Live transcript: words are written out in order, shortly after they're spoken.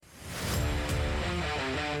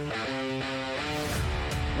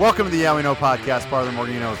Welcome to the Yeah We Know podcast, part of the More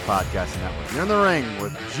You Know podcast network. You're in the ring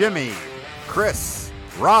with Jimmy, Chris,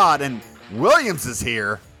 Rod, and Williams is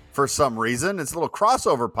here for some reason. It's a little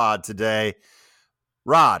crossover pod today.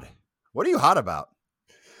 Rod, what are you hot about?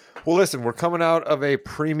 Well, listen, we're coming out of a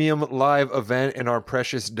premium live event in our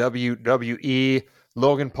precious WWE.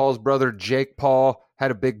 Logan Paul's brother, Jake Paul, had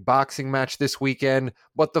a big boxing match this weekend,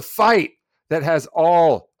 but the fight that has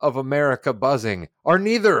all of America buzzing are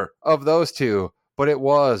neither of those two, but it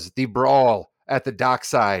was the brawl at the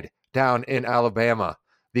dockside down in Alabama.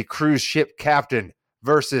 The cruise ship captain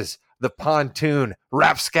versus the pontoon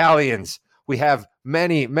rapscallions. We have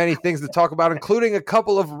many things to talk about, including a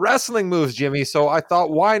couple of wrestling moves, Jimmy. So I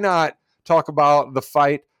thought, why not talk about the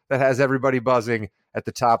fight that has everybody buzzing at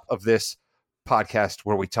the top of this podcast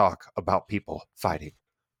where we talk about people fighting.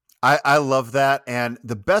 I love that. And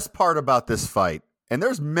the best part about this fight, and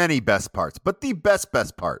there's many best parts, but the best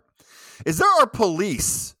part is there are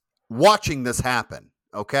police watching this happen.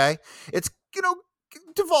 Okay. It's,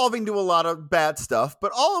 devolving to a lot of bad stuff,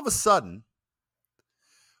 but all of a sudden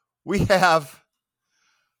we have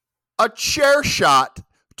a chair shot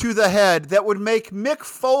to the head that would make Mick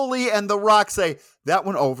Foley and The Rock say, that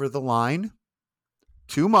went over the line.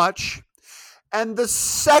 Too much. And the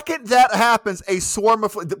second that happens, a swarm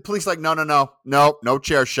of the police like, no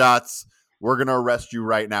chair shots. We're going to arrest you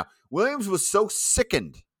right now. Williams was so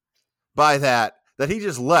sickened by that he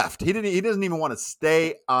just left. He doesn't even want to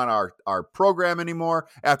stay on our program anymore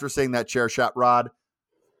after saying that chair shot, Rod.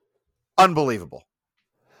 Unbelievable.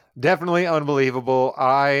 Definitely unbelievable.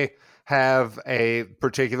 I have a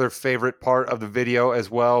particular favorite part of the video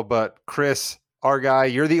as well, but Chris, our guy,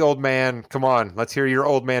 you're the old man. Come on, let's hear your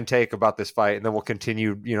old man take about this fight, and then we'll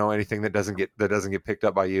continue. Anything that doesn't get picked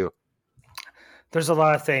up by you. There's a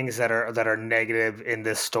lot of things that are negative in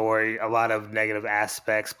this story, a lot of negative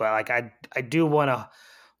aspects, but I do want to.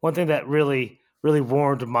 One thing that really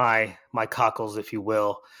warmed my cockles, if you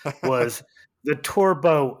will, was the tour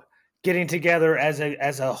boat getting together as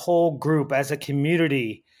a whole group, as a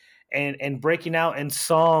community, and breaking out in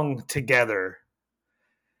song together.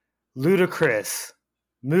 Ludicrous,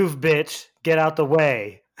 move, bitch, get out the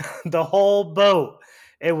way. The whole boat.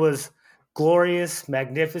 It was glorious,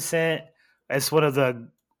 magnificent. It's one of the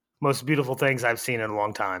most beautiful things I've seen in a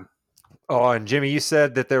long time. Oh, and Jimmy, you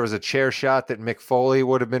said that there was a chair shot that Mick Foley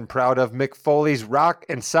would have been proud of. Mick Foley's Rock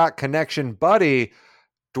and Sock Connection buddy,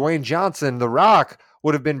 Dwayne Johnson, The Rock,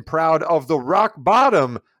 would have been proud of the rock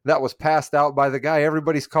bottom that was passed out by the guy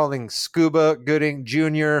everybody's calling Scuba Gooding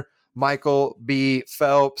Jr., Michael B.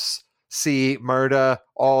 Phelps, C. Murda,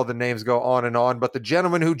 all the names go on and on. But the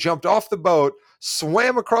gentleman who jumped off the boat,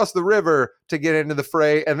 swam across the river to get into the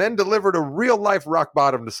fray, and then delivered a real-life rock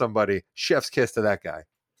bottom to somebody. Chef's kiss to that guy.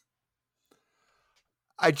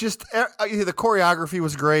 The choreography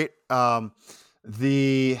was great.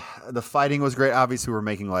 The fighting was great. Obviously, we're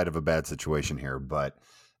making light of a bad situation here, but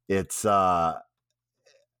it's something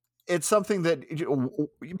that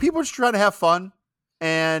people are just trying to have fun,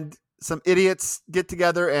 and some idiots get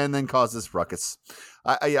together and then cause this ruckus.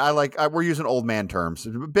 We're using old man terms.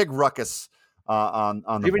 Big ruckus on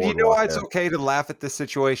the board. You know why it's okay to laugh at this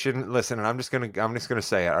situation? Listen, and I'm just gonna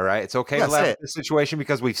say it. All right, it's okay to laugh at this situation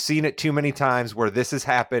because we've seen it too many times where this has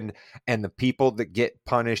happened, and the people that get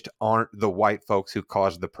punished aren't the white folks who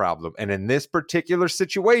caused the problem. And in this particular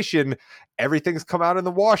situation, everything's come out in the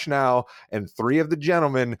wash now, and 3 of the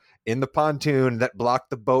gentlemen in the pontoon that blocked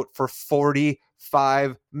the boat for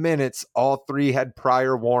 45 minutes. All 3 had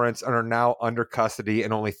prior warrants and are now under custody,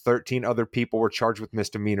 and only 13 other people were charged with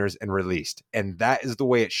misdemeanors and released. And that is the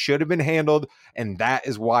way it should have been handled, and that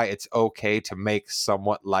is why it's okay to make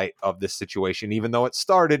somewhat light of this situation, even though it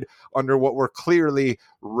started under what were clearly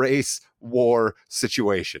race war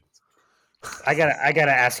situations. I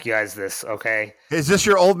gotta ask you guys this, okay? Is this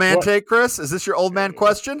your old man take, Chris? Is this your old man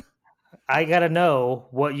question? I gotta know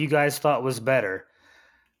what you guys thought was better.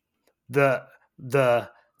 The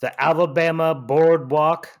Alabama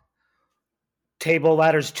Boardwalk Table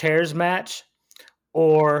Ladders Chairs match,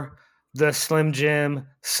 or the Slim Jim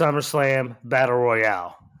SummerSlam Battle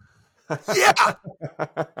Royale? Yeah,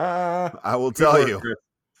 I will tell you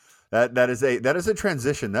that is a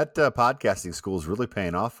transition. That podcasting school is really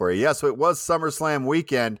paying off for you. Yeah, so it was SummerSlam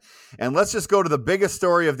weekend, and let's just go to the biggest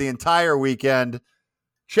story of the entire weekend.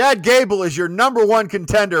 Chad Gable is your number 1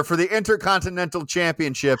 contender for the Intercontinental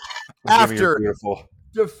Championship after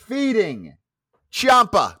defeating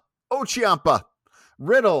Ciampa,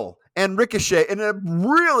 Riddle, and Ricochet in a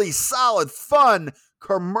really solid, fun,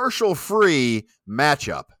 commercial-free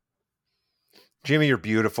matchup. Jimmy, you're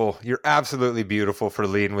beautiful. You're absolutely beautiful for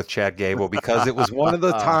leading with Chad Gable, because it was one of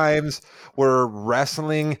the times where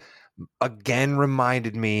wrestling again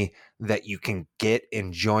reminded me that you can get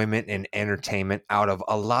enjoyment and entertainment out of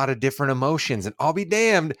a lot of different emotions. And I'll be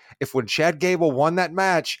damned if when Chad Gable won that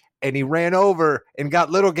match and he ran over and got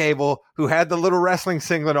little Gable, who had the little wrestling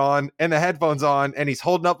singlet on and the headphones on, and he's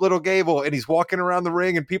holding up little Gable and he's walking around the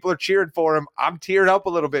ring and people are cheering for him. I'm teared up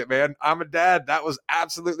a little bit, man. I'm a dad. That was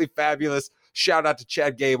absolutely fabulous. Shout out to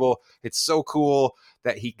Chad Gable. It's so cool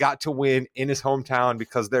that he got to win in his hometown,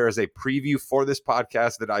 because there is a preview for this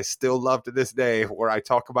podcast that I still love to this day, where I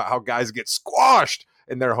talk about how guys get squashed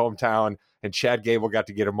in their hometown, and Chad Gable got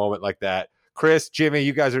to get a moment like that. Chris, Jimmy,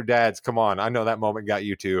 you guys are dads. Come on. I know that moment got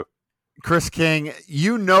you too. Chris King,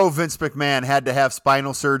 Vince McMahon had to have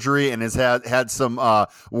spinal surgery and has had some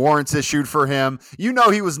warrants issued for him.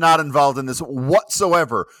 He was not involved in this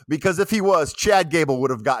whatsoever, because if he was, Chad Gable would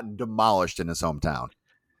have gotten demolished in his hometown.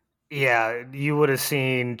 Yeah, you would have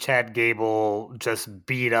seen Chad Gable just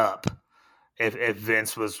beat up if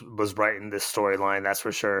Vince was writing this storyline. That's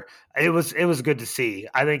for sure. It was good to see.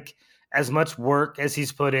 I think as much work as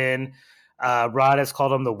he's put in, Rod has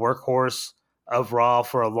called him the workhorse of Raw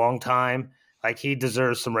for a long time. Like, he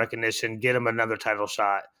deserves some recognition. Get him another title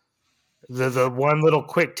shot. The one little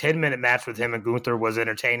quick 10-minute match with him and Gunther was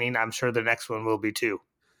entertaining. I'm sure the next one will be too.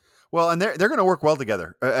 Well, and they're going to work well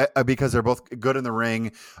together because they're both good in the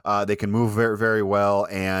ring. They can move very, very well,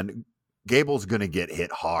 and Gable's going to get hit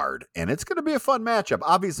hard, and it's going to be a fun matchup.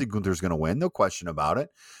 Obviously, Gunther's going to win, no question about it,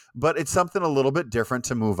 but it's something a little bit different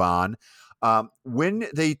to move on. When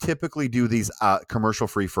they typically do these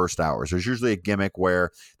commercial-free first hours, there's usually a gimmick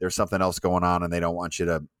where there's something else going on, and they don't want you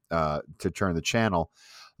to turn the channel.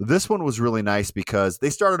 This one was really nice because they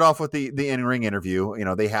started off with the in-ring interview.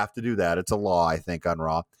 They have to do that. It's a law, I think, on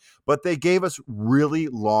Raw. But they gave us really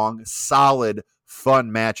long, solid,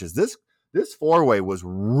 fun matches. This four-way was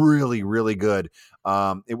really, really good.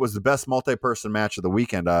 It was the best multi-person match of the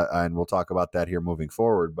weekend, and we'll talk about that here moving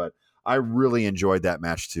forward. But I really enjoyed that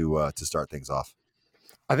match to start things off.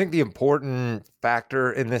 I think the important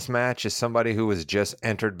factor in this match is somebody who was just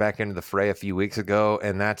entered back into the fray a few weeks ago,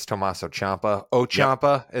 and that's Tommaso Ciampa.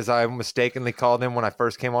 Ciampa, as I mistakenly called him when I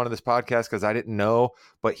first came onto this podcast, because I didn't know,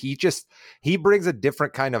 but he brings a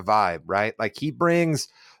different kind of vibe, right? Like, he brings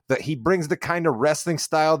the kind of wrestling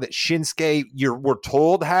style that Shinsuke, we're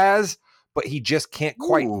told, has, but he just can't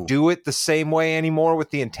quite do it the same way anymore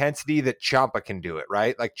with the intensity that Ciampa can do it,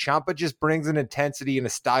 right? Like, Ciampa just brings an intensity and a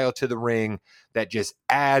style to the ring that just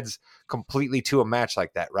adds completely to a match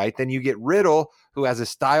like that, right? Then you get Riddle, who has a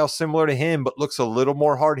style similar to him, but looks a little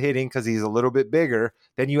more hard-hitting because he's a little bit bigger.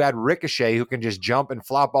 Then you add Ricochet, who can just jump and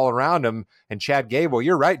flop all around him, and Chad Gable.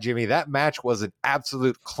 You're right, Jimmy. That match was an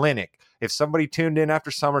absolute clinic. If somebody tuned in after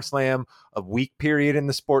SummerSlam, a week period in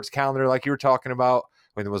the sports calendar like you were talking about,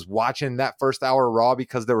 when it was watching that first hour of Raw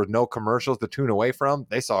because there were no commercials to tune away from,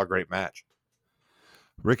 they saw a great match.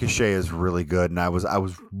 Ricochet is really good, and I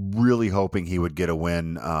was really hoping he would get a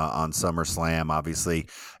win on SummerSlam. Obviously,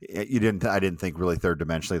 I didn't think really third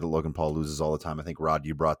dimensionally that Logan Paul loses all the time. I think, Rod,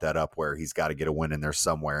 you brought that up where he's got to get a win in there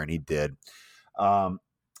somewhere, and he did.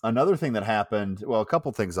 Another thing that happened, well, a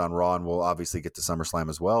couple things on Raw, and we'll obviously get to SummerSlam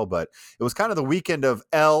as well, but it was kind of the weekend of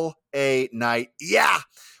LA Night,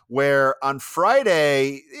 where on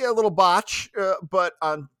Friday, a little botch, but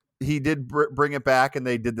he did bring it back, and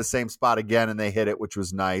they did the same spot again, and they hit it, which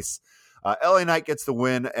was nice. LA Knight gets the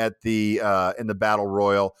win at in the Battle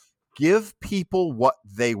Royal. Give people what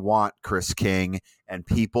they want, Chris King, and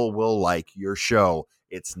people will like your show.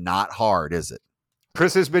 It's not hard, is it?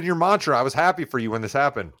 Chris, has been your mantra. I was happy for you when this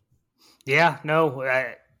happened. Yeah, no,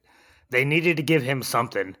 they needed to give him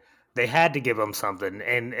something. They had to give him something.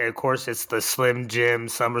 And of course, it's the Slim Jim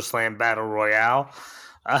SummerSlam Battle Royale.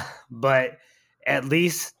 But at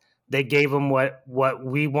least they gave him what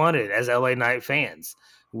we wanted as LA Knight fans.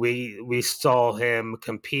 We saw him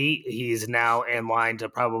compete. He's now in line to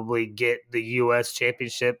probably get the U.S.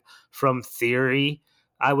 Championship from Theory,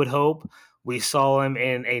 I would hope. We saw him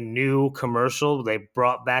in a new commercial. They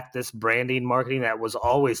brought back this branding marketing that was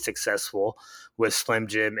always successful with Slim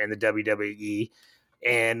Jim and the WWE.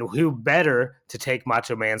 And who better to take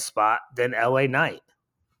Macho Man's spot than LA Knight?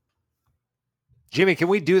 Jimmy, can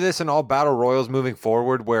we do this in all battle royals moving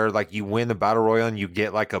forward, where like you win the battle royal and you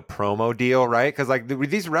get like a promo deal, right? Because like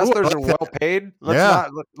these wrestlers are well paid.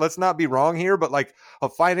 Let's not be wrong here, but like a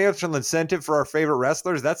financial incentive for our favorite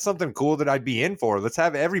wrestlers, that's something cool that I'd be in for. Let's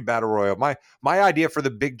have every battle royal. My idea for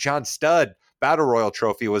the Big John Studd battle royal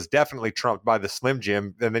trophy was definitely trumped by the Slim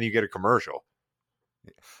Jim, and then you get a commercial.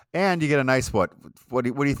 And you get a nice what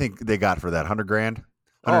do you think they got for that? $100,000?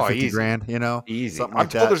 150 easy. grand, Easy. something I'm like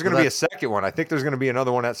told that. there's going to be a second one. I think there's going to be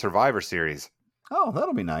another one at Survivor Series. Oh,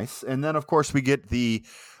 that'll be nice. And then, of course, we get the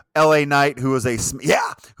LA Knight, who's a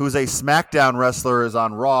SmackDown wrestler, is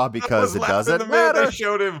on Raw because it doesn't matter. They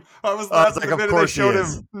showed him. I was laughing the minute they showed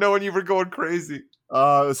him, knowing you were going crazy.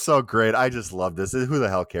 Oh, it was so great. I just love this. Who the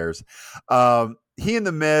hell cares? He and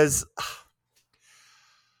The Miz.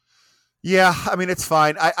 Yeah, I mean, it's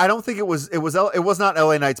fine. I don't think it was not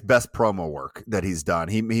LA Knight's best promo work that he's done.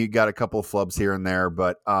 He got a couple of flubs here and there,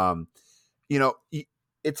 but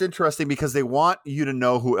it's interesting because they want you to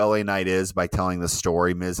know who LA Knight is by telling the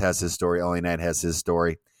story. Miz has his story. LA Knight has his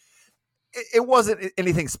story. It wasn't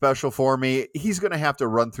anything special for me. He's going to have to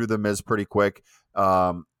run through the Miz pretty quick.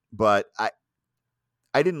 But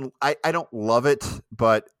I don't love it,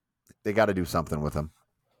 but they got to do something with him.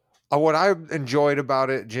 What I enjoyed about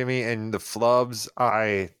it, Jimmy, and the flubs,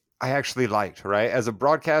 I actually liked, right? As a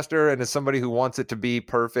broadcaster and as somebody who wants it to be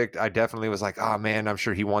perfect, I definitely was like, oh man, I'm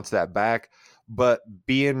sure he wants that back. But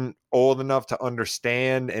being old enough to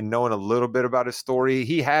understand and knowing a little bit about his story,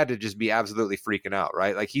 he had to just be absolutely freaking out,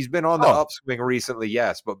 right? Like he's been on the upswing recently,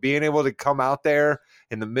 yes, but being able to come out there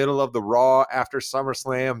in the middle of the Raw after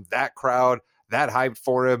SummerSlam, that crowd, that hyped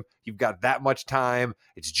for him. You've got that much time.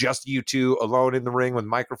 It's just you two alone in the ring with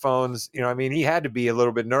microphones. You know what I mean? He had to be a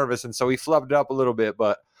little bit nervous, and so he flubbed it up a little bit.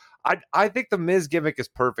 But I think the Miz gimmick is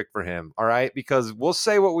perfect for him, all right? Because we'll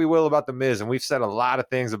say what we will about the Miz, and we've said a lot of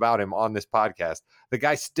things about him on this podcast. The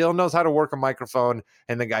guy still knows how to work a microphone,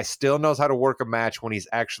 and the guy still knows how to work a match when he's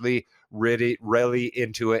actually really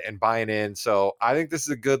into it and buying in. So I think this is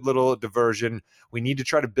a good little diversion. We need to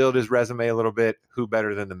try to build his resume a little bit. Who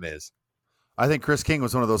better than the Miz? I think Chris King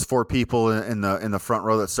was one of those 4 people in the front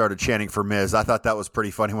row that started chanting for Miz. I thought that was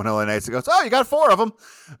pretty funny when LA Knight goes, "Oh, you got 4 of them,"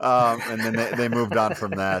 and then they moved on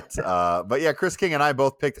from that. But yeah, Chris King and I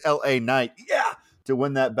both picked LA Knight, to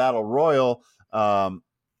win that battle royal. I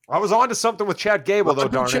was on to something with Chad Gable though,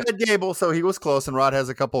 darn it. Chad Gable, so he was close, and Rod has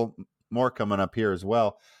a couple more coming up here as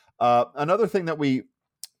well. Another thing that we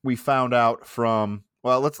found out from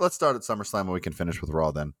let's start at SummerSlam and we can finish with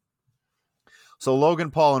Raw then. So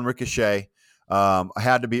Logan Paul and Ricochet.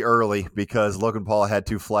 Had to be early because Logan Paul had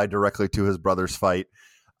to fly directly to his brother's fight.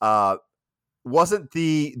 Wasn't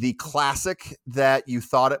the classic that you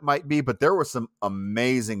thought it might be, but there were some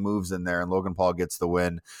amazing moves in there, and Logan Paul gets the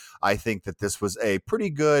win. I think that this was a pretty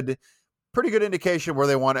good indication where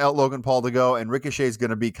they want Logan Paul to go, and Ricochet is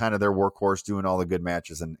going to be kind of their workhorse, doing all the good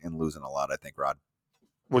matches and losing a lot, I think, Rod.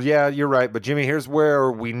 Well, yeah, you're right. But Jimmy, here's where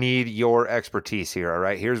we need your expertise here. All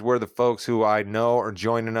right. Here's where the folks who I know are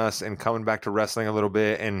joining us and coming back to wrestling a little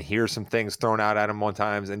bit and hear some things thrown out at them one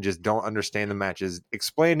times and just don't understand the matches.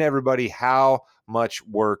 Explain to everybody how much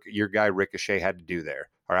work your guy Ricochet had to do there.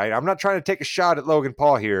 All right. I'm not trying to take a shot at Logan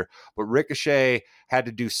Paul here, but Ricochet had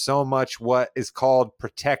to do so much what is called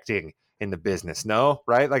protecting in the business. No,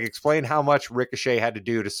 right? Like explain how much Ricochet had to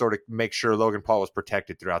do to sort of make sure Logan Paul was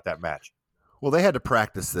protected throughout that match. Well, they had to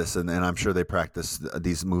practice this, and I'm sure they practiced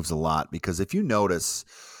these moves a lot because if you notice,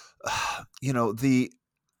 the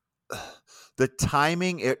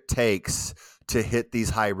timing it takes to hit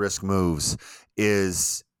these high-risk moves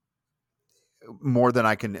is more than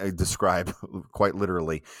I can describe quite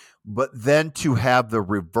literally. But then to have the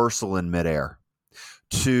reversal in midair,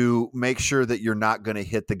 to make sure that you're not going to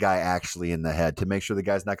hit the guy actually in the head, to make sure the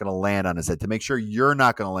guy's not going to land on his head, to make sure you're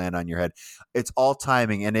not going to land on your head. It's all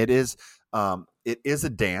timing, and it is a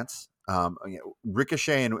dance.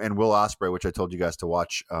 Ricochet and Will Ospreay, which I told you guys to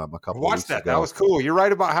watch a couple of weeks ago. That was cool. You're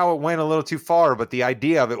right about how it went a little too far, but the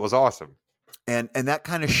idea of it was awesome. And that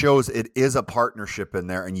kind of shows it is a partnership in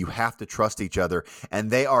there, and you have to trust each other.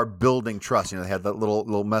 And they are building trust. They had that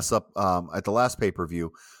little mess up at the last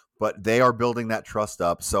pay-per-view, but they are building that trust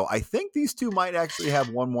up. So I think these two might actually have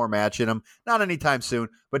one more match in them. Not anytime soon,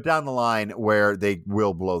 but down the line where they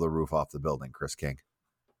will blow the roof off the building, Chris King.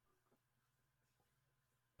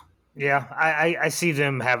 Yeah, I see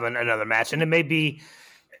them having another match, and it may be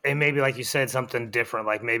like you said, something different.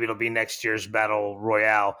 Like maybe it'll be next year's Battle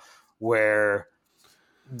Royale where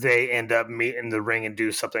they end up meeting the ring and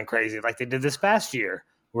do something crazy like they did this past year,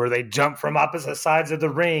 where they jump from opposite sides of the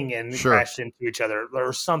ring and crash into each other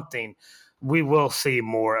or something. We will see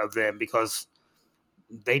more of them because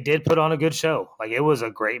they did put on a good show. Like it was a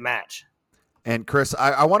great match. And Chris,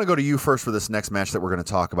 I want to go to you first for this next match that we're going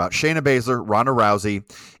to talk about. Shayna Baszler, Ronda Rousey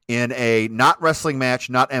in a not wrestling match,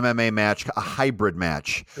 not MMA match, a hybrid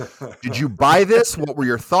match. Did you buy this? What were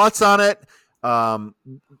your thoughts on it?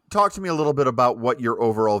 Talk to me a little bit about what your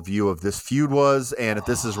overall view of this feud was, and if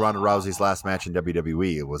this is Ronda Rousey's last match in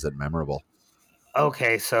WWE, was it memorable?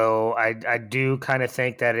 Okay, so I do kind of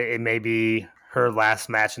think that it may be her last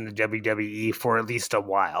match in the WWE for at least a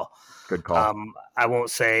while. Good call. I won't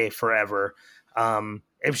say forever.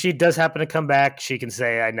 If she does happen to come back, she can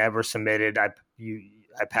say, I never submitted. I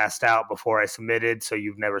passed out before I submitted, so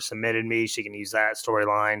you've never submitted me. She can use that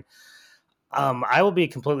storyline. I will be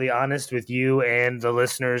completely honest with you and the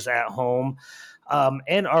listeners at home.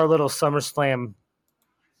 In our little SummerSlam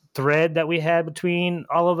thread that we had between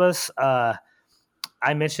all of us,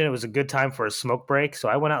 I mentioned it was a good time for a smoke break. So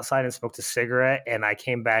I went outside and smoked a cigarette, and I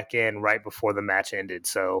came back in right before the match ended.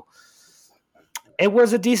 So it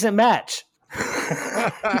was a decent match.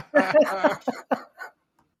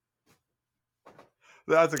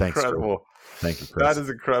 That's incredible. Thank you, Chris. That is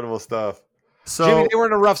incredible stuff. So, Jimmy, they were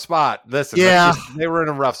in a rough spot. Listen, yeah, they were in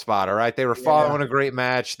a rough spot. All right, they were following a great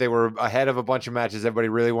match. They were ahead of a bunch of matches everybody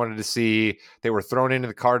really wanted to see. They were thrown into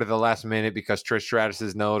the card at the last minute because Trish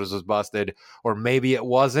Stratus's nose was busted, or maybe it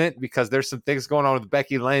wasn't because there's some things going on with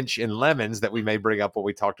Becky Lynch and Lemons that we may bring up when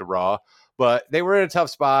we talk to Raw. But they were in a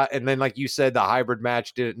tough spot, and then, like you said, the hybrid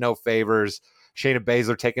match did it no favors. Shayna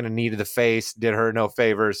Baszler taking a knee to the face did her no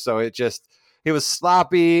favors. So it was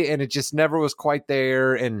sloppy, and it just never was quite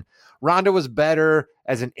there. And Ronda was better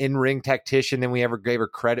as an in-ring tactician than we ever gave her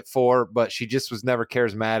credit for, but she just was never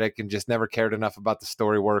charismatic and just never cared enough about the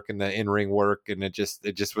story work and the in-ring work, and it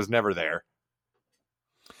just was never there.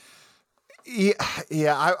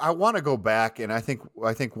 Yeah, I want to go back, and I think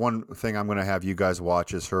one thing I'm going to have you guys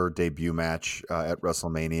watch is her debut match at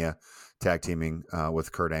WrestleMania, tag teaming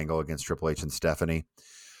with Kurt Angle against Triple H and Stephanie,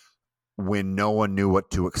 when no one knew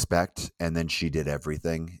what to expect, and then she did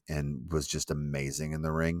everything and was just amazing in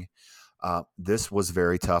the ring. This was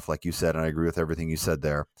very tough, like you said, and I agree with everything you said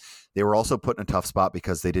there. They were also put in a tough spot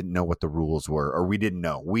because they didn't know what the rules were, or we didn't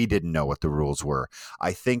know what the rules were.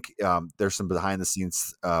 I think there's some behind the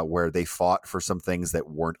scenes where they fought for some things that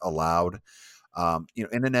weren't allowed. In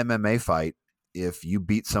an MMA fight, if you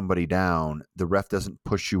beat somebody down, the ref doesn't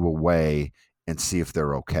push you away and see if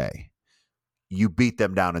they're okay. You beat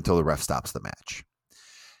them down until the ref stops the match.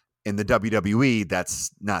 In the WWE,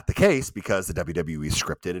 that's not the case because the WWE is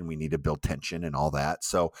scripted and we need to build tension and all that.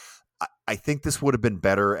 So I think this would have been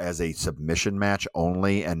better as a submission match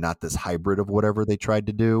only and not this hybrid of whatever they tried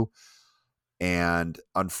to do. And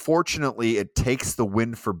unfortunately, it takes the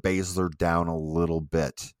win for Baszler down a little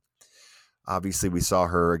bit. Obviously, we saw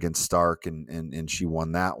her against Stark and she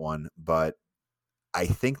won that one, but I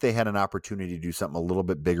think they had an opportunity to do something a little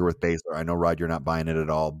bit bigger with Baszler. I know, Rod, you're not buying it at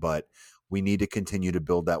all, but we need to continue to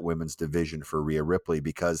build that women's division for Rhea Ripley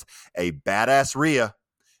because a badass Rhea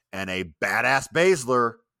and a badass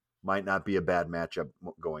Baszler might not be a bad matchup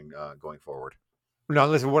going forward. No,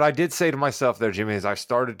 listen, what I did say to myself there, Jimmy, is I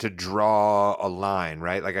started to draw a line,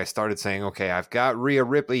 right? Like I started saying, okay, I've got Rhea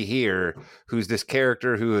Ripley here, who's this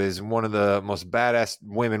character who is one of the most badass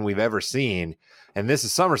women we've ever seen. And this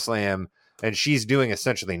is SummerSlam, and she's doing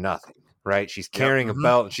essentially nothing, right? She's carrying a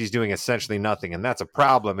belt and she's doing essentially nothing. And that's a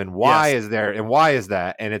problem. And why is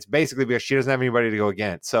that? And it's basically because she doesn't have anybody to go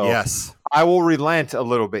against. So yes, I will relent a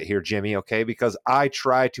little bit here, Jimmy, okay? Because I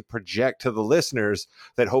try to project to the listeners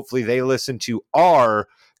that hopefully they listen to our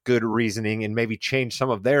good reasoning and maybe change some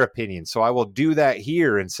of their opinions. So I will do that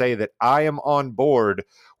here and say that I am on board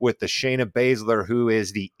with the Shayna Baszler, who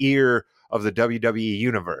is the ear of the WWE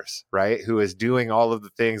universe, right? Who is doing all of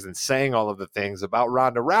the things and saying all of the things about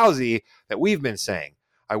Ronda Rousey that we've been saying.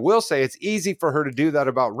 I will say it's easy for her to do that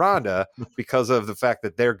about Ronda because of the fact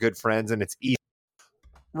that they're good friends and it's easy.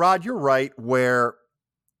 Rod, you're right. Where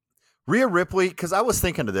Rhea Ripley, because I was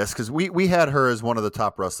thinking of this, because we had her as one of the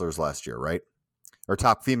top wrestlers last year, right? Or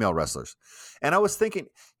top female wrestlers. And I was thinking,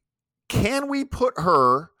 can we put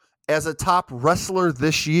her as a top wrestler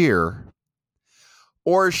this year?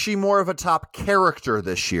 Or is she more of a top character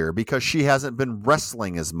this year because she hasn't been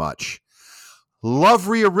wrestling as much? Love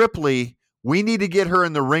Rhea Ripley. We need to get her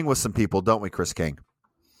in the ring with some people, don't we, Chris King?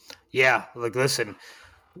 Yeah, like listen,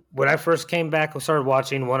 when I first came back and started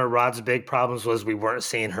watching, one of Rod's big problems was we weren't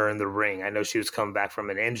seeing her in the ring. I know she was coming back from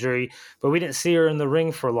an injury, but we didn't see her in the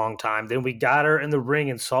ring for a long time. Then we got her in the ring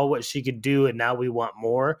and saw what she could do, and now we want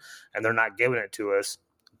more, and they're not giving it to us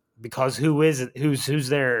because who's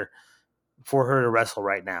there for her to wrestle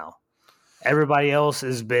right now? Everybody else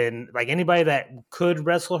has been like anybody that could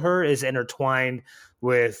wrestle her is intertwined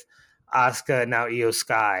with Asuka, now Io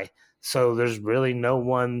Sky. So there's really no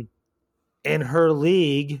one in her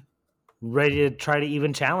league ready to try to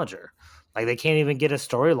even challenge her. Like they can't even get a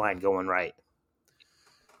storyline going right.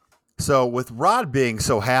 So with Rod being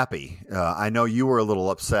so happy, I know you were a little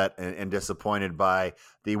upset and disappointed by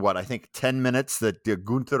the, I think 10 minutes that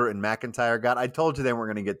Gunther and McIntyre got. I told you they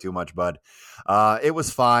weren't going to get too much, bud. It was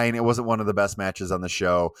fine. It wasn't one of the best matches on the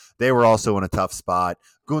show. They were also in a tough spot.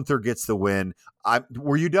 Gunther gets the win.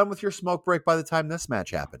 Were you done with your smoke break by the time this match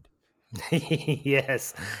happened?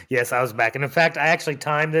 Yes, I was back. And in fact, I actually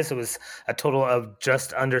timed this. It was a total of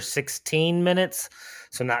just under 16 minutes.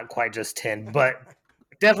 So not quite just 10, but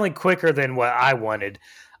definitely quicker than what I wanted.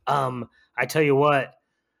 I tell you what,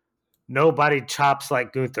 nobody chops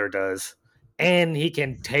like Gunther does. And he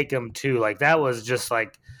can take them too. Like that was just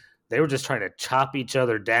like they were just trying to chop each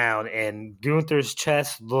other down. And Gunther's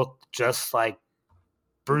chest looked just like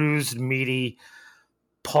bruised, meaty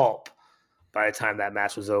pulp by the time that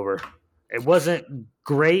match was over. It wasn't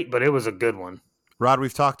great, but it was a good one. Rod,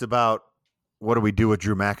 we've talked about what do we do with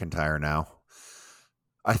Drew McIntyre now.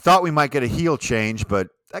 I thought we might get a heel change, but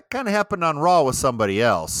that kind of happened on Raw with somebody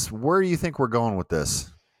else. Where do you think we're going with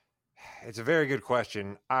this? It's a very good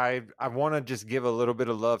question. I want to just give a little bit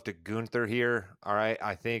of love to Gunther here. All right.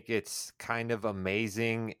 I think it's kind of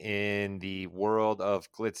amazing in the world of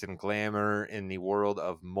glitz and glamour, in the world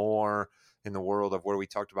of more, in the world of where we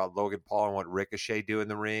talked about Logan Paul and what Ricochet do in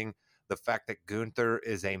the ring. The fact that Gunther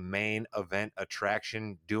is a main event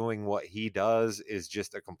attraction doing what he does is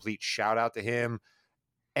just a complete shout out to him.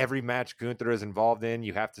 Every match Gunther is involved in,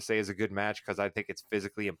 you have to say is a good match because I think it's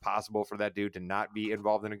physically impossible for that dude to not be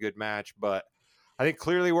involved in a good match. But I think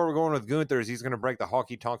clearly where we're going with Gunther is he's going to break the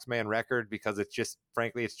Honky Tonks Man record because it's just,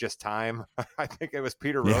 frankly, it's just time. I think it was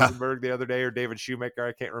Peter Rosenberg the other day or David Shoemaker,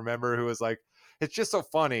 I can't remember, who was like, it's just so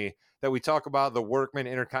funny that we talk about the Workman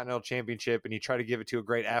Intercontinental Championship and you try to give it to a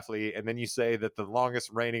great athlete, and then you say that the longest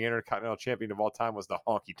reigning Intercontinental Champion of all time was the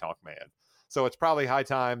Honky Tonk Man. So it's probably high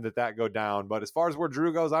time that go down. But as far as where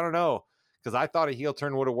Drew goes, I don't know, because I thought a heel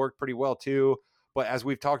turn would have worked pretty well too. But as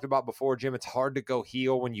we've talked about before, Jim, it's hard to go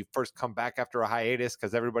heel when you first come back after a hiatus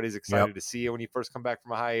because everybody's excited to see you when you first come back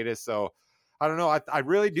from a hiatus. So I don't know. I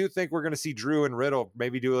really do think we're going to see Drew and Riddle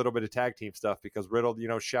maybe do a little bit of tag team stuff because Riddle,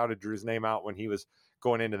 shouted Drew's name out when he was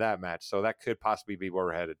going into that match. So that could possibly be where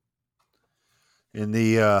we're headed. In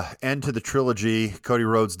the end to the trilogy, Cody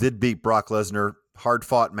Rhodes did beat Brock Lesnar.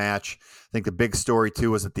 Hard-fought match. I think the big story,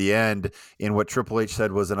 too, was at the end in what Triple H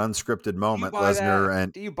said was an unscripted moment.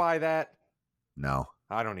 Do you buy that? No.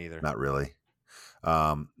 I don't either. Not really.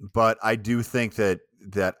 But I do think that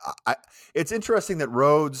it's interesting that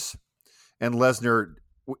Rhodes and Lesnar,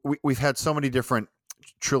 we've had so many different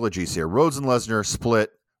trilogies here. Rhodes and Lesnar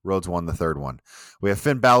split. Rhodes won the third one. We have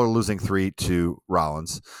Finn Balor losing 3 to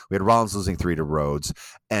Rollins. We had Rollins losing 3 to Rhodes.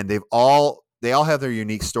 And they all have their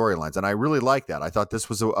unique storylines. And I really like that. I thought this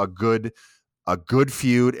was a good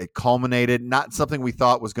feud. It culminated, not something we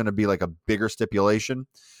thought was going to be like a bigger stipulation,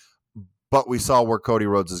 but we saw where Cody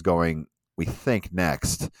Rhodes is going, we think,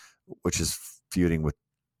 next, which is feuding with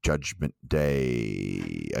Judgment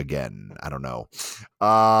Day again. I don't know.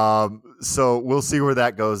 So we'll see where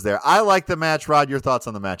that goes there. I like the match. Rod, your thoughts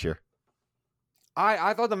on the match here?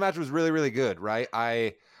 I thought the match was really, really good, right?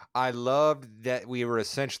 I loved that we were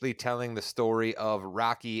essentially telling the story of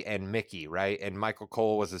Rocky and Mickey, right? And Michael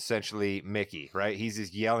Cole was essentially Mickey, right? He's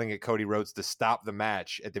just yelling at Cody Rhodes to stop the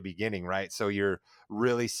match at the beginning, right? So you're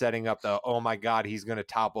really setting up the, oh my God, he's going to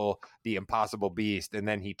topple the Impossible Beast. And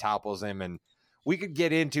then he topples him. And we could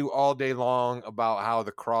get into all day long about how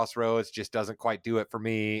the Crossroads just doesn't quite do it for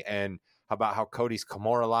me. And about how Cody's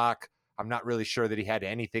Kimura lock, I'm not really sure that he had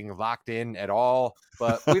anything locked in at all,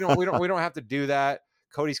 but we don't have to do that.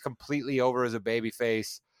 Cody's completely over as a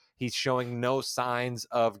babyface. He's showing no signs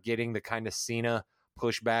of getting the kind of Cena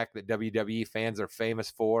pushback that WWE fans are famous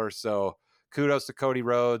for. So kudos to Cody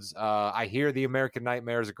Rhodes. I hear The American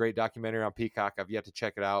Nightmare is a great documentary on Peacock. I've yet to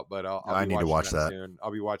check it out, but I need to watch that soon.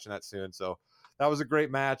 I'll be watching that soon. So that was a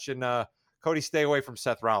great match. And Cody, stay away from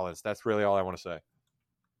Seth Rollins. That's really all I want to say.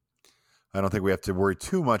 I don't think we have to worry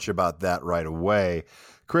too much about that right away.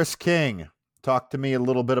 Chris King, talk to me a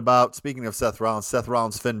little bit about, speaking of Seth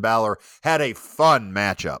Rollins, Finn Balor had a fun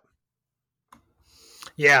matchup.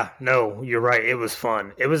 Yeah, no, you're right. It was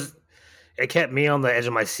fun. It kept me on the edge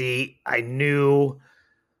of my seat. I knew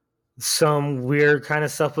some weird kind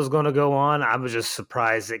of stuff was going to go on. I was just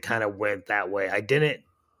surprised it kind of went that way.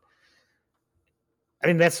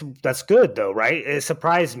 That's good though, right? It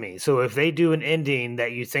surprised me. So if they do an ending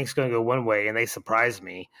that you think is going to go one way and they surprise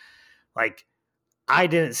me, like, I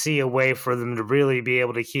didn't see a way for them to really be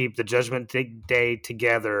able to keep the Judgment Day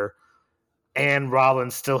together and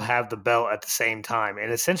Rollins still have the belt at the same time.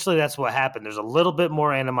 And essentially that's what happened. There's a little bit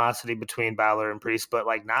more animosity between Balor and Priest, but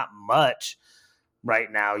like not much right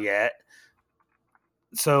now yet.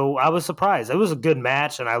 So I was surprised. It was a good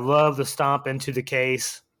match, and I love the stomp into the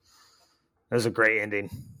case. It was a great ending.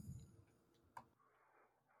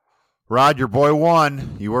 Rod, your boy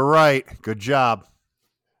won. You were right. Good job.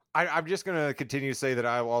 I'm just going to continue to say that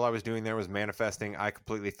all I was doing there was manifesting. I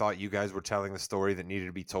completely thought you guys were telling the story that needed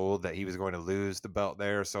to be told, that he was going to lose the belt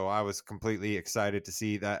there. So I was completely excited to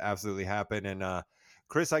see that absolutely happen. And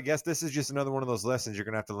Chris, I guess this is just another one of those lessons you're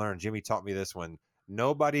going to have to learn. Jimmy taught me this one.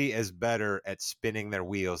 Nobody is better at spinning their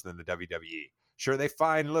wheels than the WWE. Sure, they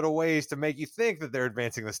find little ways to make you think that they're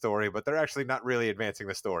advancing the story, but they're actually not really advancing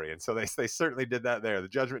the story. And so they certainly did that there. The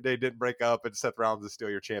Judgment Day didn't break up, and Seth Rollins is still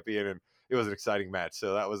your champion, and it was an exciting match.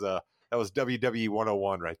 So that was WWE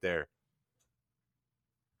 101 right there.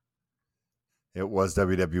 It was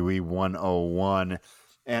WWE 101.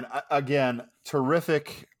 And again,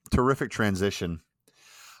 terrific transition.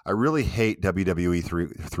 I really hate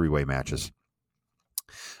WWE three-way matches.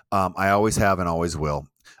 I always have and always will.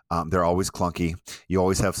 They're always clunky. You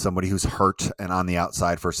always have somebody who's hurt and on the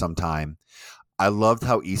outside for some time. I loved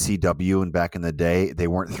how ECW and back in the day, they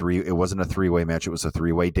weren't it wasn't a three-way match. It was a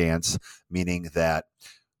three-way dance, meaning that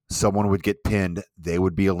someone would get pinned, they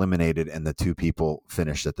would be eliminated, and the two people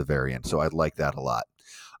finished at the very end. So I like that a lot.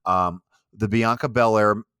 The Bianca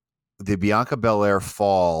Belair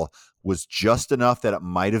fall was just enough that it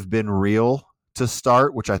might have been real to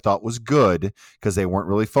start, which I thought was good because they weren't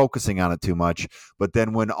really focusing on it too much. But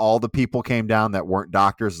then when all the people came down that weren't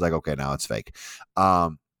doctors, it's like, okay, now it's fake.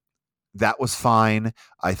 That was fine.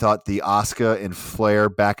 I thought the Asuka and Flair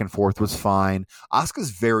back and forth was fine.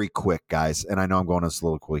 Asuka's very quick, guys, and I know I'm going a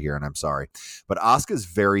soliloquy here, and I'm sorry. But Asuka's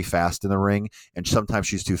very fast in the ring, and sometimes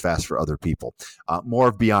she's too fast for other people. More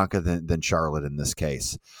of Bianca than Charlotte in this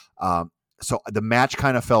case. So the match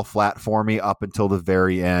kind of fell flat for me up until the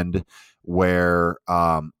very end, where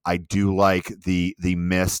I do like the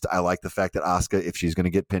mist. I like the fact that Asuka, if she's going to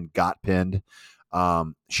get pinned, got pinned.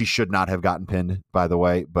 She should not have gotten pinned, by the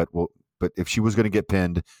way, but if she was going to get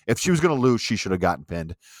pinned, if she was going to lose, she should have gotten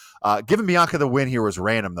pinned. Giving Bianca the win here was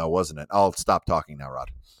random, though, wasn't it? I'll stop talking now,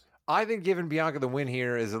 Rod. I think giving Bianca the win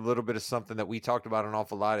here is a little bit of something that we talked about an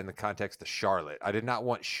awful lot in the context of Charlotte. I did not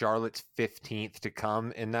want Charlotte's 15th to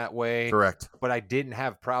come in that way. Correct. But I didn't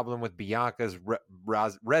have problem with Bianca's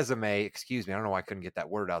resume, excuse me, I don't know why I couldn't get that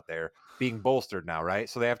word out there, being bolstered now, right?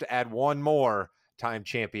 So they have to add one more time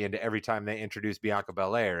champion to every time they introduce Bianca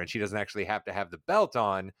Belair, and she doesn't actually have to have the belt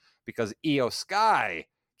on because Io Sky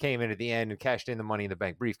came in at the end and cashed in the Money in the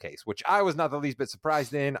Bank briefcase, which I was not the least bit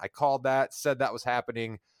surprised in. I called that, said that was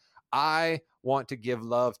happening. I want to give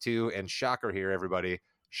love to, and shocker here, everybody,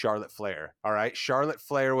 Charlotte Flair. All right. Charlotte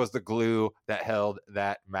Flair was the glue that held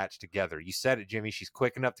that match together. You said it, Jimmy. She's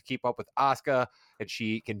quick enough to keep up with Asuka, and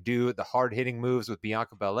she can do the hard hitting moves with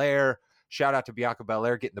Bianca Belair. Shout out to Bianca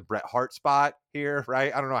Belair getting the Bret Hart spot here,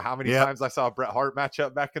 right? I don't know how many times I saw a Bret Hart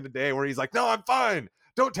matchup back in the day where he's like, no, I'm fine.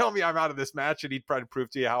 Don't tell me I'm out of this match. And he'd try to prove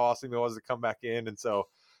to you how awesome it was to come back in. And so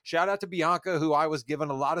shout out to Bianca, who I was given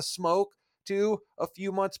a lot of smoke to a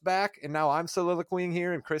few months back, and now I'm soliloquying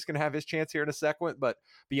here, and Chris can have his chance here in a second, but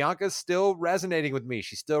Bianca's still resonating with me.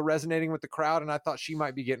 She's still resonating with the crowd, and I thought she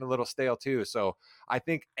might be getting a little stale too. So I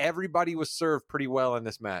think everybody was served pretty well in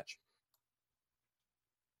this match.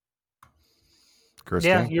 Chris,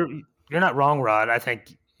 yeah, you're not wrong, Rod. I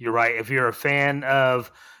think you're right. If you're a fan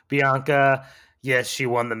of Bianca, yes, she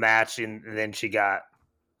won the match, and then she got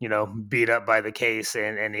beat up by the case,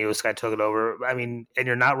 and Io Sky took it over. I mean, and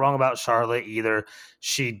you're not wrong about Charlotte either.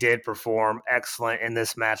 She did perform excellent in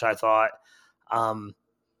this match, I thought.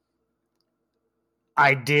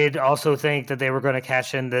 I did also think that they were going to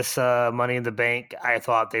cash in this Money in the Bank. I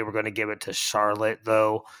thought they were going to give it to Charlotte,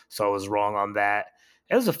 though, so I was wrong on that.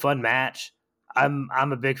 It was a fun match. I'm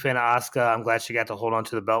a big fan of Asuka. I'm glad she got to hold on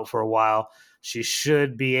to the belt for a while. She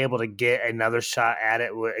should be able to get another shot at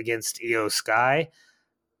it against Io Sky.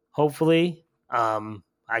 Hopefully, I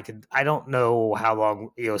don't know how long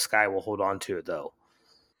Io Sky will hold on to it, though.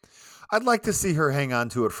 I'd like to see her hang on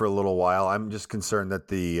to it for a little while. I'm just concerned that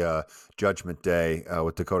the Judgment Day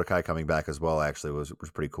with Dakota Kai coming back as well actually was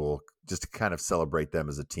pretty cool, just to kind of celebrate them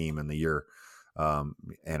as a team in the year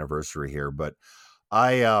anniversary here. But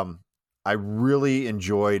I really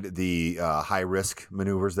enjoyed the high risk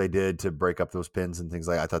maneuvers they did to break up those pins and things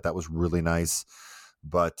like that. I thought that was really nice.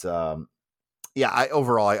 But yeah,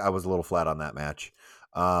 overall I was a little flat on that match.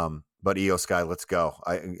 But Io Sky, let's go.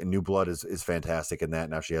 New Blood is fantastic in that.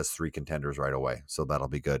 Now she has 3 contenders right away, so that'll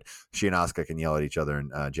be good. She and Asuka can yell at each other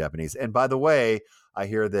in Japanese. And by the way, I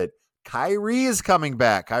hear that Kyrie is coming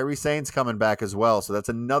back. Kyrie Sane's coming back as well. So that's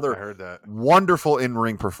another I heard that. wonderful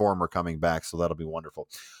in-ring performer coming back. So that'll be wonderful.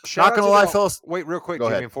 Not gonna lie, fellas. Wait, real quick, Go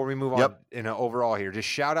Jimmy, ahead. before we move on in overall here, just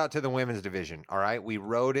shout out to the women's division. All right. We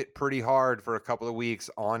rode it pretty hard for a couple of weeks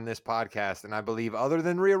on this podcast. And I believe other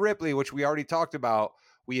than Rhea Ripley, which we already talked about,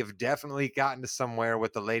 we have definitely gotten to somewhere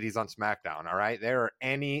with the ladies on SmackDown. All right. There are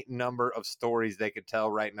any number of stories they could tell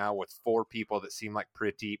right now with 4 people that seem like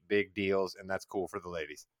pretty big deals. And that's cool for the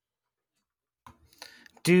ladies.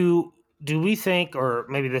 Do we think, or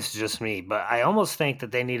maybe this is just me, but I almost think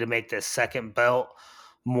that they need to make this second belt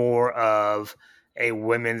more of a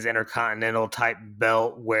women's intercontinental type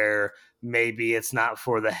belt where maybe it's not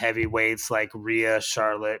for the heavyweights like Rhea,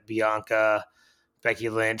 Charlotte, Bianca, Becky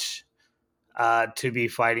Lynch to be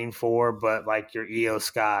fighting for, but like your Io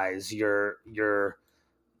Skies, your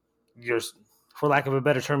for lack of a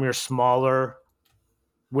better term, your smaller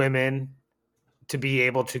women to be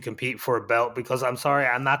able to compete for a belt, because I'm sorry,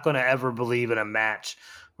 I'm not going to ever believe in a match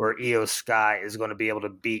where Io Sky is going to be able to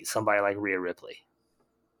beat somebody like Rhea Ripley.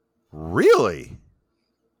 Really?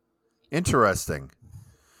 Interesting.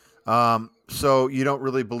 So you don't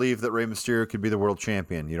really believe that Rey Mysterio could be the world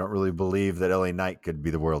champion? You don't really believe that LA Knight could be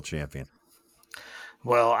the world champion?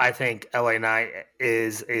 Well, I think LA Knight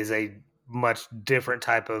is a much different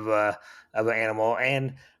type of an animal,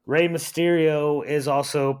 and Rey Mysterio is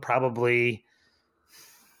also probably.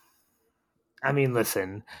 I mean,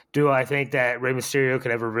 listen, do I think that Rey Mysterio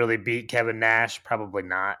could ever really beat Kevin Nash? Probably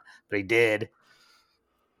not, but he did.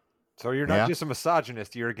 So you're not just a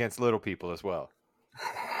misogynist, you're against little people as well.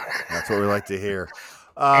 That's what we like to hear.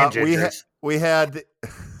 We had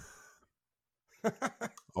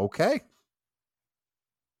okay.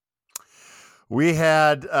 We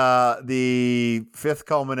had the 5th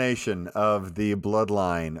culmination of the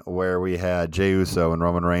bloodline where we had Jey Uso and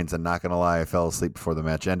Roman Reigns, and not going to lie, I fell asleep before the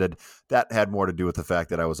match ended. That had more to do with the fact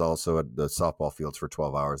that I was also at the softball fields for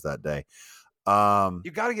 12 hours that day.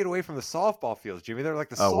 You got to get away from the softball fields, Jimmy. They're like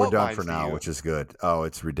the salt we're done mines for now, you. Which is good. Oh,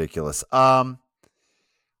 it's ridiculous. I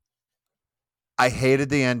hated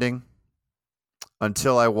the ending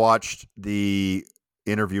until I watched the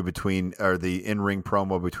interview the in-ring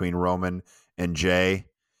promo between Roman and Jay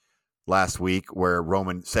last week, where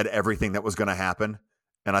Roman said everything that was going to happen.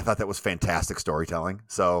 And I thought that was fantastic storytelling.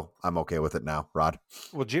 So I'm okay with it now, Rod.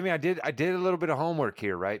 Well, Jimmy, I did a little bit of homework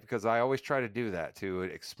here, right? Because I always try to do that to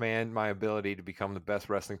expand my ability to become the best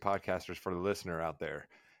wrestling podcasters for the listener out there.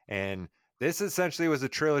 And this essentially was a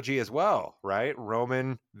trilogy as well, right?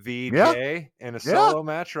 Roman v. Jay in a solo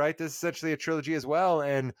match, right? This is essentially a trilogy as well.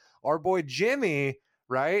 And our boy Jimmy,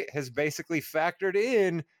 right, has basically factored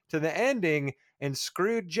in to the ending and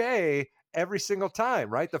screwed Jay every single time,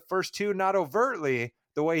 right? The first 2, not overtly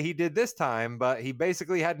the way he did this time, but he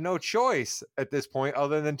basically had no choice at this point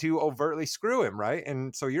other than to overtly screw him, right?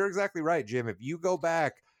 And so you're exactly right, Jim. If you go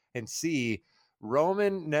back and see,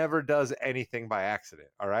 Roman never does anything by accident,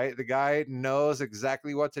 all right? The guy knows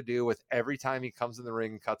exactly what to do with every time he comes in the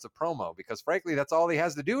ring and cuts a promo, because frankly, that's all he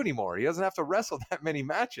has to do anymore. He doesn't have to wrestle that many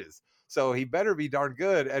matches. So he better be darn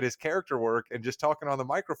good at his character work and just talking on the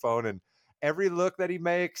microphone, and every look that he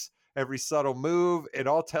makes, every subtle move, it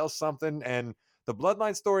all tells something. And the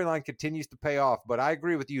Bloodline storyline continues to pay off. But I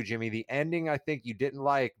agree with you, Jimmy. The ending, I think you didn't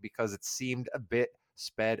like because it seemed a bit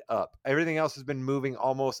sped up. Everything else has been moving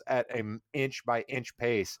almost at an inch by inch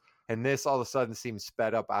pace. And this all of a sudden seems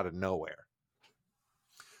sped up out of nowhere.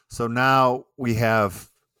 So now we have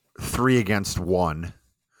 3 against 1.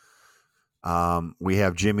 We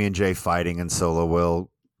have Jimmy and Jay fighting, and Solo will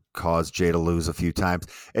cause Jay to lose a few times.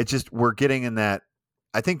 It's just, we're getting in that.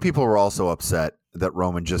 I think people were also upset that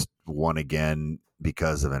Roman just won again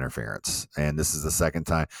because of interference. And this is the second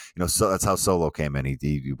time, so that's how Solo came in.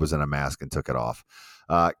 He was in a mask and took it off.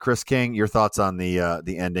 Chris King, your thoughts on the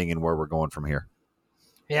ending and where we're going from here?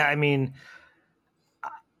 Yeah, I mean,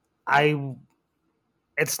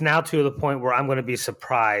 it's now to the point where I'm going to be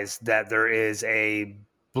surprised that there is a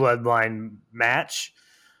bloodline match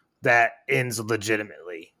that ends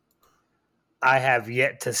legitimately. I have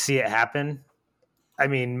yet to see it happen. I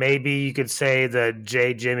mean, maybe you could say the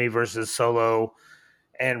Jay, Jimmy versus Solo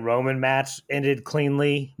and Roman match ended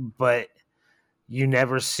cleanly, but you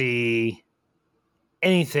never see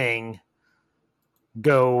anything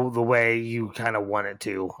go the way you kind of want it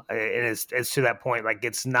to. And it's to that point, like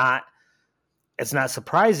it's not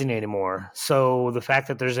surprising anymore. So the fact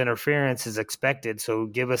that there's interference is expected. So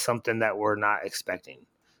give us something that we're not expecting.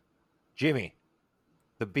 Jimmy,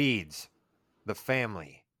 the beads, the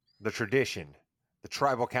family, the tradition, the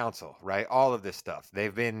tribal council, right? All of this stuff.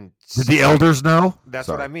 They've been... Did the elders know? That's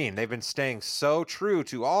what I mean. They've been staying so true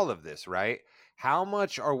to all of this, right? How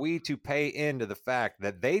much are we to pay into the fact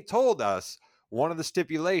that they told us one of the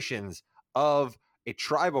stipulations of a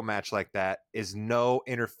tribal match like that is no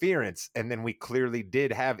interference, and then we clearly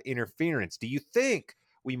did have interference? Do you think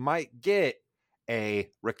we might get a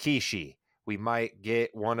Rikishi? We might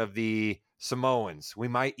get one of the Samoans. We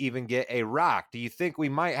might even get a Rock. Do you think we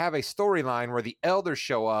might have a storyline where the elders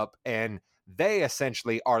show up and they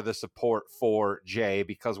essentially are the support for Jay?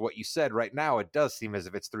 Because what you said right now, it does seem as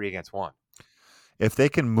if it's 3 against 1. If they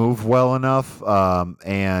can move well enough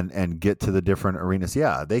and get to the different arenas,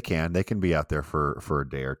 yeah, they can. They can be out there for a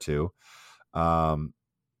day or two. Man,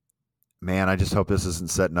 I just hope this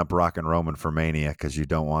isn't setting up Rock and Roman for Mania, because you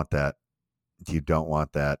don't want that. You don't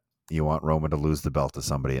want that. You want Roman to lose the belt to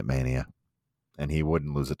somebody at Mania, and he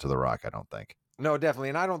wouldn't lose it to The Rock, I don't think. No, definitely.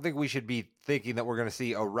 And I don't think we should be thinking that we're going to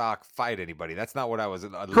see a Rock fight anybody. That's not what I was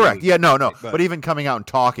correct. Yeah, no. But even coming out and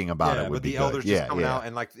talking about it would be the good. elders just coming out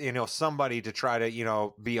and, like, somebody to try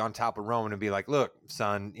to, be on top of Roman and be like, look,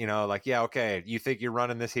 son, like, yeah, okay, you think you're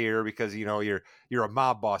running this here because, you're a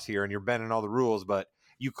mob boss here and you're bending all the rules, but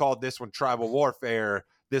you called this one tribal warfare.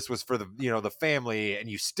 This was for the, the family, and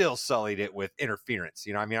you still sullied it with interference.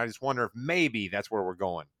 I just wonder if maybe that's where we're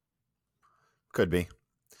going. Could be.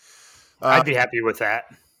 I'd be happy with that.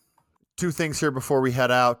 Two things here before we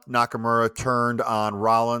head out. Nakamura turned on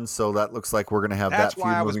Rollins, so that looks like we're going to have that feud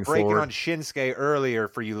moving forward. That's why I was breaking on Shinsuke earlier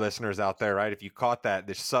for you listeners out there, right? If you caught that,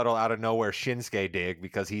 this subtle out of nowhere Shinsuke dig,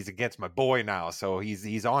 because he's against my boy now, so he's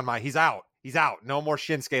out. He's out. No more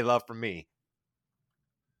Shinsuke love from me.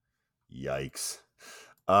 Yikes.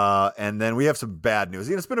 And then we have some bad news.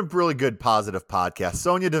 It's been a really good, positive podcast.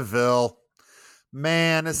 Sonya Deville,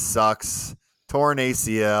 man, it sucks. Torn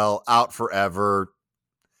ACL, out forever.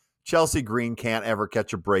 Chelsea Green can't ever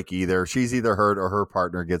catch a break either. She's either hurt or her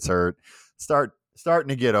partner gets hurt. Starting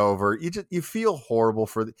to get over. You feel horrible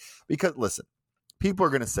because listen, people are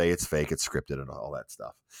going to say it's fake, it's scripted, and all that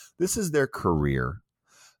stuff. This is their career.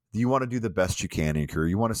 You want to do the best you can in your career.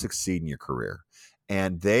 You want to succeed in your career.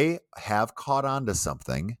 And they have caught on to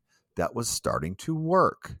something that was starting to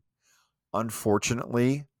work.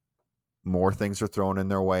 Unfortunately, more things are thrown in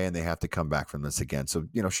their way, and they have to come back from this again. So,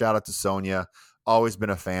 shout out to Sonya. Always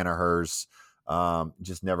been a fan of hers.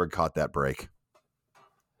 Just never caught that break.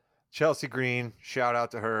 Chelsea Green, shout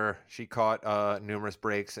out to her. She caught numerous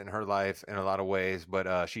breaks in her life in a lot of ways,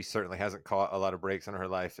 but she certainly hasn't caught a lot of breaks in her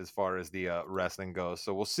life as far as the wrestling goes.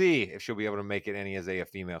 So we'll see if she'll be able to make it any as a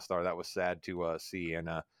female star. That was sad to see. And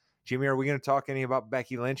Jimmy, are we going to talk any about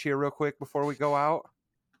Becky Lynch here real quick before we go out?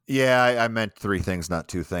 Yeah, I meant 3 things, not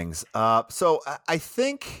 2 things. So I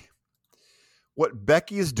think what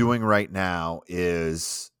Becky is doing right now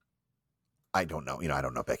is, I don't know. I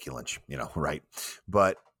don't know Becky Lynch, right?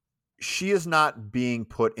 But she is not being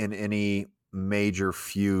put in any major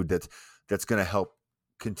feud that's going to help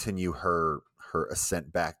continue her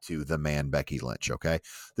ascent back to the man Becky Lynch, okay?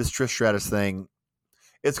 This Trish Stratus thing,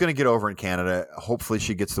 it's going to get over in Canada. Hopefully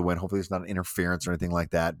she gets the win. Hopefully there's not an interference or anything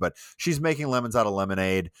like that. But she's making lemons out of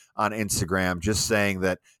lemonade on Instagram, just saying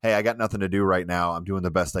that, hey, I got nothing to do right now. I'm doing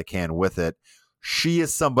the best I can with it. She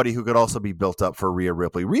is somebody who could also be built up for Rhea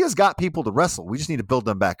Ripley. Rhea's got people to wrestle. We just need to build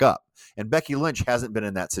them back up. And Becky Lynch hasn't been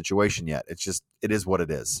in that situation yet. It is what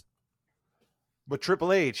it is. But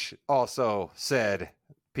Triple H also said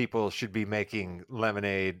people should be making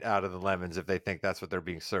lemonade out of the lemons if they think that's what they're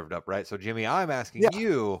being served up, right? So, Jimmy, I'm asking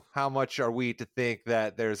you, how much are we to think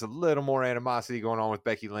that there's a little more animosity going on with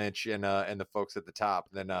Becky Lynch and the folks at the top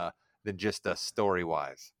than just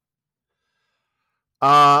story-wise?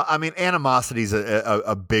 Animosity is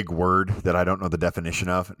a big word that I don't know the definition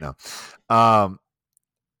of. No.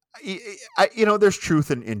 There's truth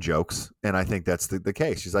in jokes, and I think that's the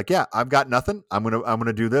case. She's like, yeah, I've got nothing. I'm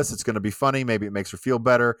gonna do this. It's gonna be funny. Maybe it makes her feel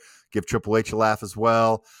better. Give Triple H a laugh as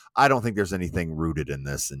well. I don't think there's anything rooted in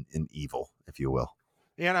this in evil, if you will.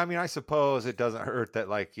 Yeah, and I suppose it doesn't hurt that,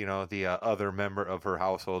 the other member of her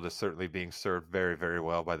household is certainly being served very, very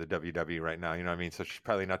well by the WWE right now. You know what I mean? So she's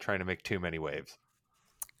probably not trying to make too many waves.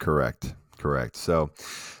 Correct. So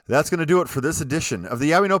that's going to do it for this edition of the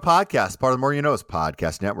Yeah We Know podcast, part of the More You Know's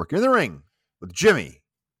podcast network. You're in the ring with Jimmy,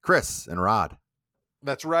 Chris, and Rod.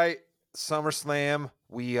 That's right. SummerSlam.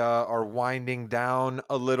 We are winding down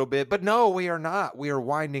a little bit, but no, we are not. We are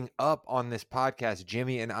winding up on this podcast.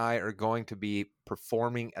 Jimmy and I are going to be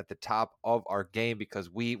performing at the top of our game because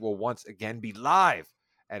we will once again be live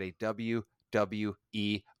at a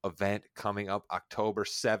WWE event coming up October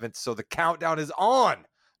 7th. So the countdown is on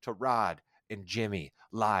to Rod and Jimmy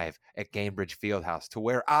live at Gainbridge Fieldhouse, to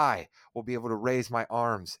where I will be able to raise my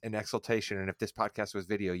arms in exultation. And if this podcast was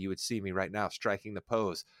video, you would see me right now striking the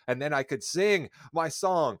pose. And then I could sing my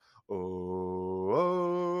song, Oh,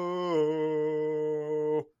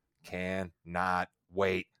 cannot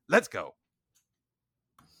wait. Let's go.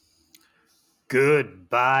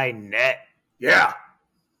 Goodbye, net. Yeah.